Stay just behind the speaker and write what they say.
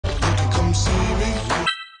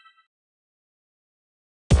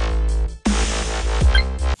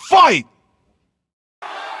Fight!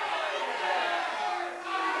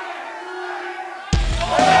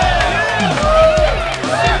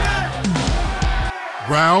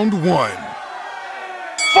 Round 1.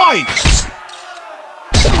 Fight!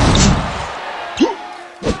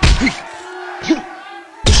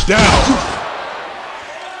 Down.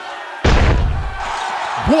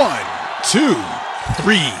 1, 2,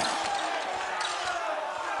 3.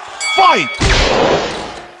 Fight!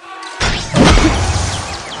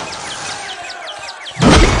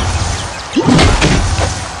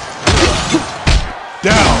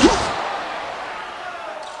 Down.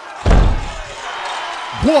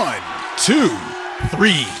 1, 2,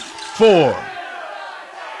 3, 4.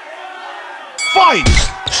 Fight!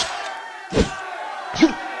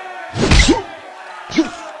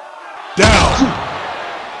 Down.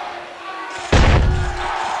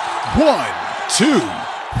 1, 2,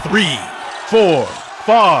 3, 4,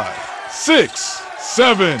 5, 6,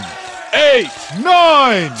 7, 8,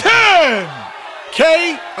 9, 10.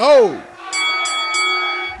 KO.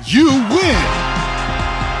 You win.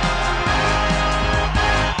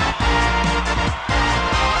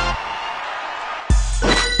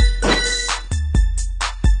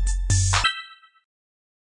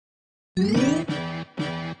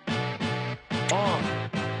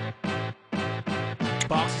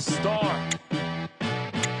 Boxing star,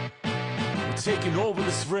 we're taking over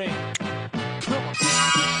this ring. Come on,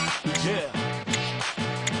 yeah.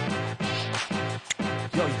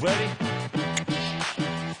 Yo, you ready?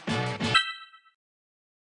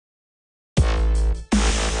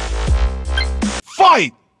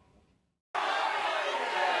 Fight!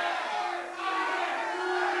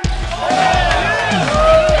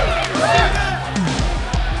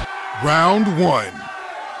 Round 1.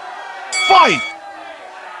 Fight!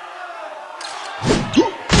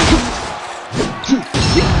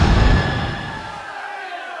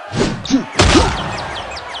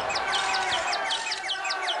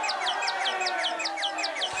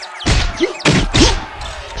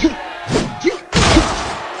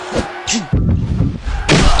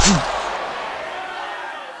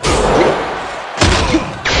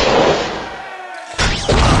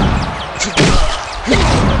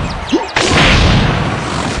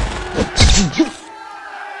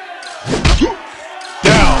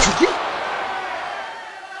 Down.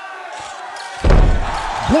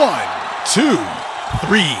 1, 2,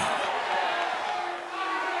 3.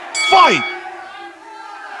 Fight!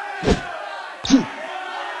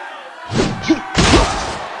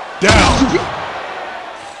 Down.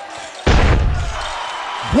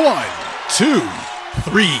 1, 2,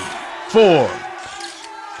 3, 4.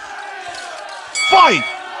 Fight!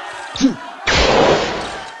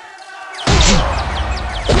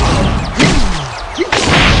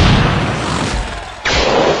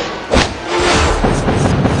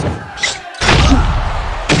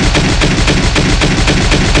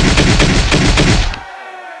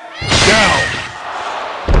 Down.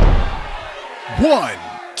 1,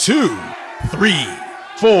 2, 3,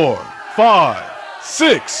 4, 5,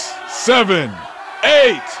 6, 7,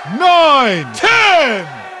 8, 9, 10.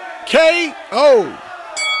 KO.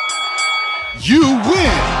 You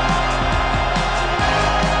win.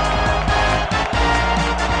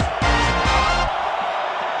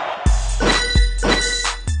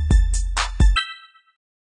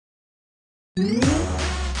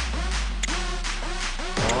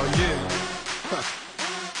 Oh yeah.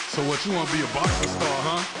 So what, you want to be a boxing star,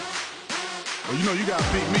 huh? Well, you know you gotta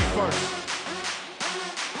beat me first.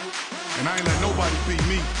 And I ain't let nobody beat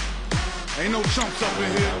me. Ain't no chumps up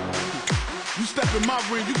in here. You step in my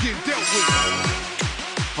ring, you get dealt with.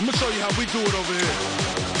 I'm gonna show you how we do it over here.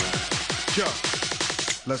 Yo,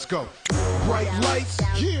 let's go. Bright lights,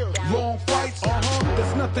 yeah. Long fights,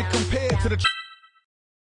 there's nothing compared to the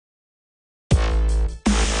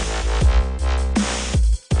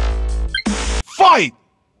Fight!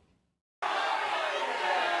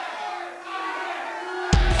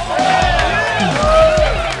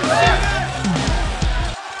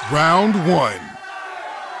 Round 1.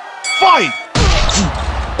 Fight!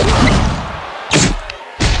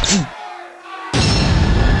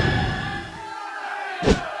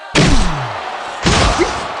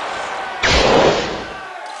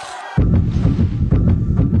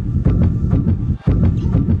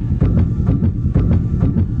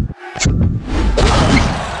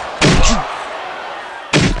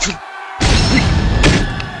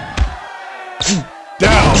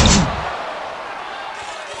 Down.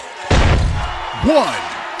 1,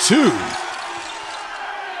 2.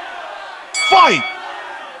 Fight!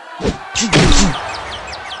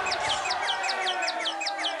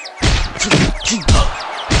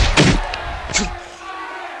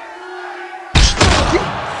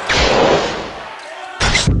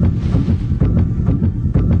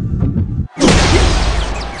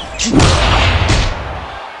 Down.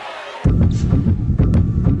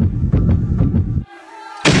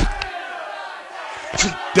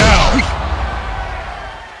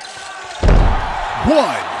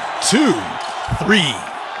 1, 2, 3.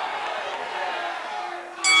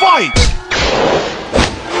 Fight!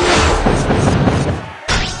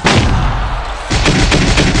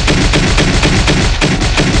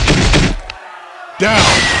 Down.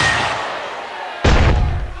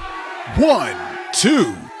 1,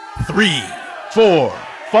 2, 3, 4,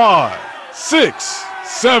 5, 6,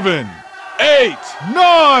 7, 8,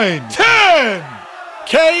 9, 10!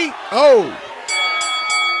 KO!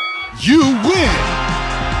 You win!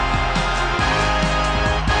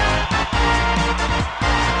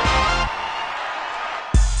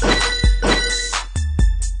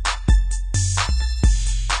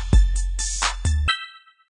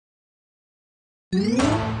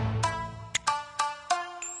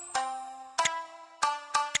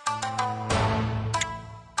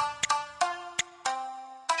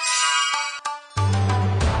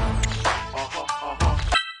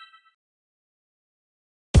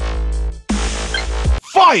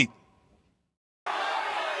 Fight!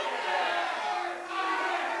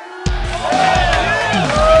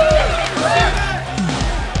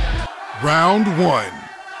 Round 1.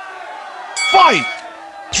 Fight!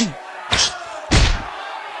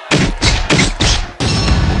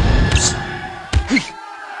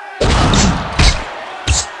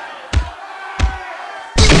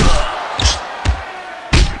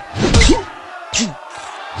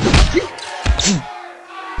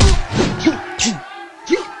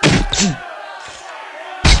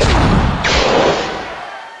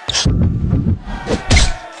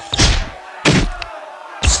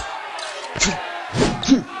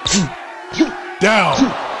 Down.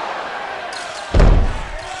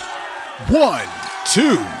 1,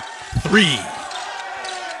 2, 3.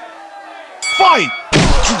 Fight!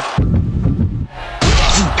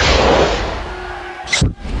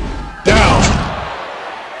 Down.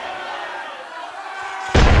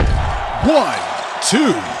 1,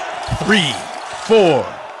 2, 3, 4.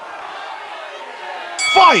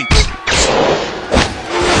 Fight!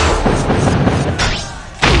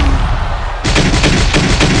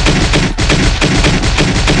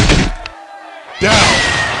 Down.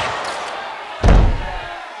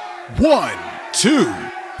 1, 2,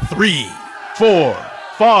 3, 4,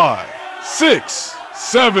 5, 6,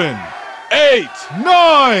 7, 8,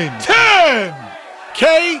 9, 10!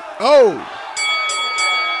 KO!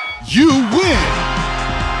 You win!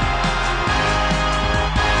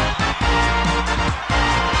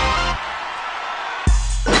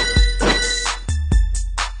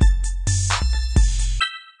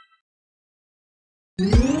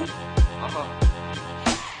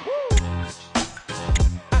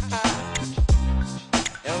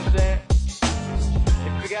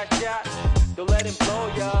 Shot, don't let him blow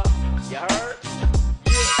ya. You heard?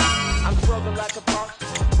 Yeah. I'm struggling like a box.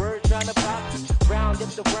 Bird trying to box. Round up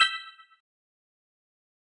the round.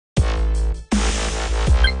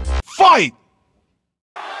 Fight!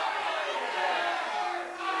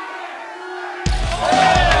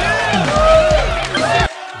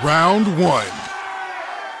 Round 1.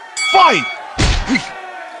 Fight!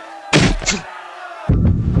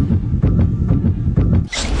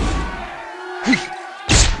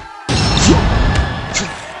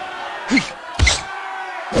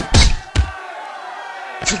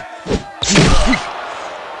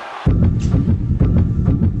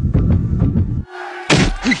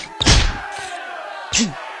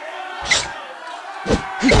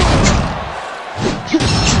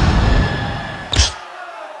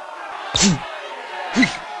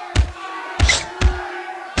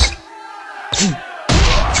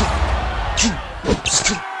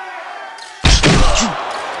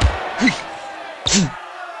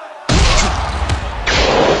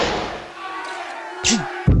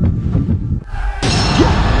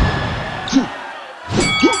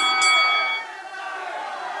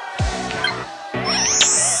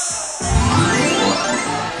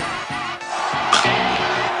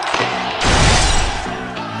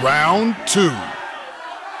 Round 2.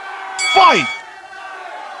 Fight!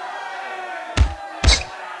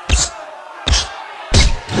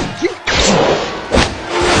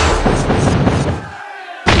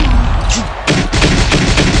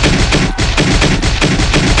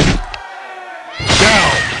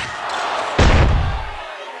 Down.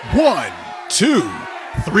 1, 2,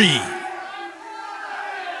 3.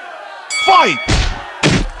 Fight!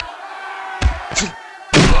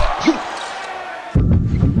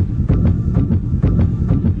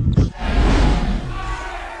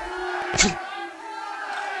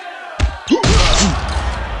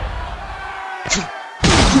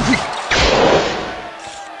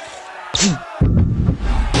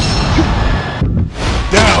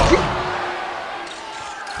 Down.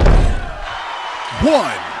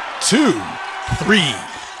 1, 2, 3,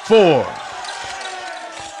 4.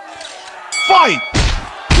 Fight!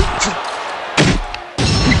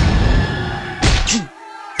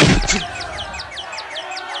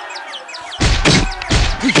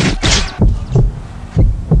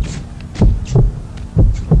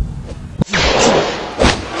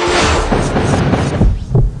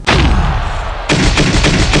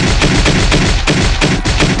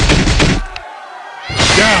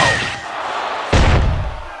 Down.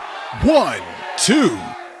 1, 2,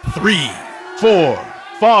 3, 4,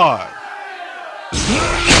 5.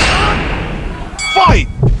 Fight!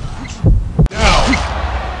 Down.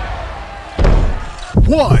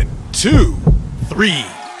 1, 2, 3.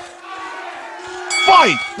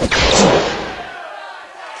 Fight!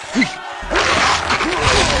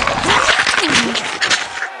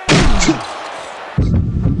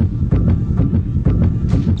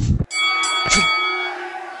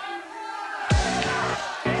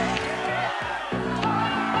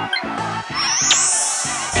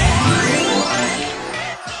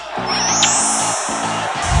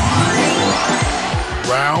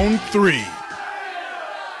 Round 3.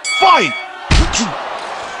 Fight!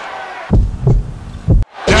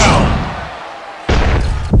 Down.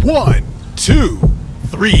 1, 2,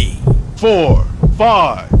 3, 4,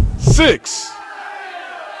 5, 6.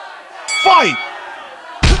 Fight!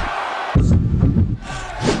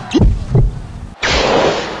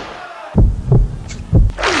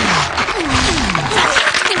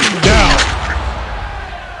 Down.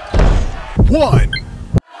 1.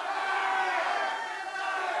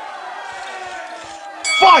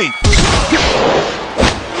 Fight!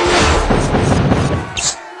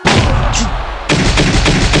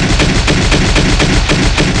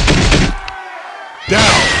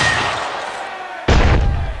 Down.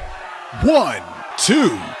 1,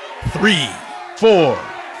 2, 3, 4,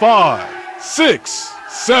 5, 6,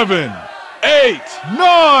 7, 8,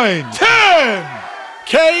 9, 10.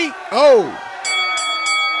 KO.